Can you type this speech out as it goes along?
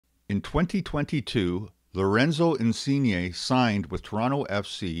In 2022, Lorenzo Insigne signed with Toronto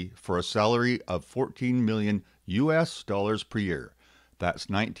FC for a salary of 14 million US dollars per year. That's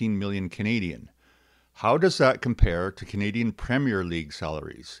 19 million Canadian. How does that compare to Canadian Premier League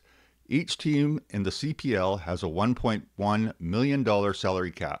salaries? Each team in the CPL has a $1.1 million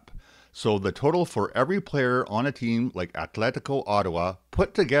salary cap. So the total for every player on a team like Atletico Ottawa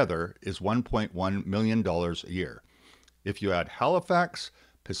put together is $1.1 million a year. If you add Halifax,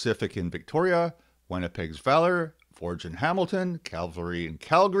 Pacific in Victoria, Winnipeg's Valor, Forge in Hamilton, Cavalry in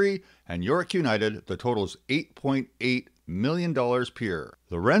Calgary, and York United, the total is $8.8 million per year.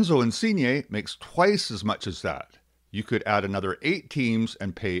 Lorenzo Insigne makes twice as much as that. You could add another 8 teams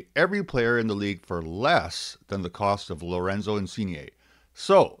and pay every player in the league for less than the cost of Lorenzo Insigne.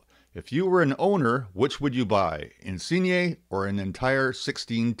 So, if you were an owner, which would you buy, Insigne or an entire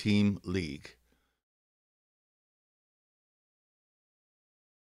 16-team league?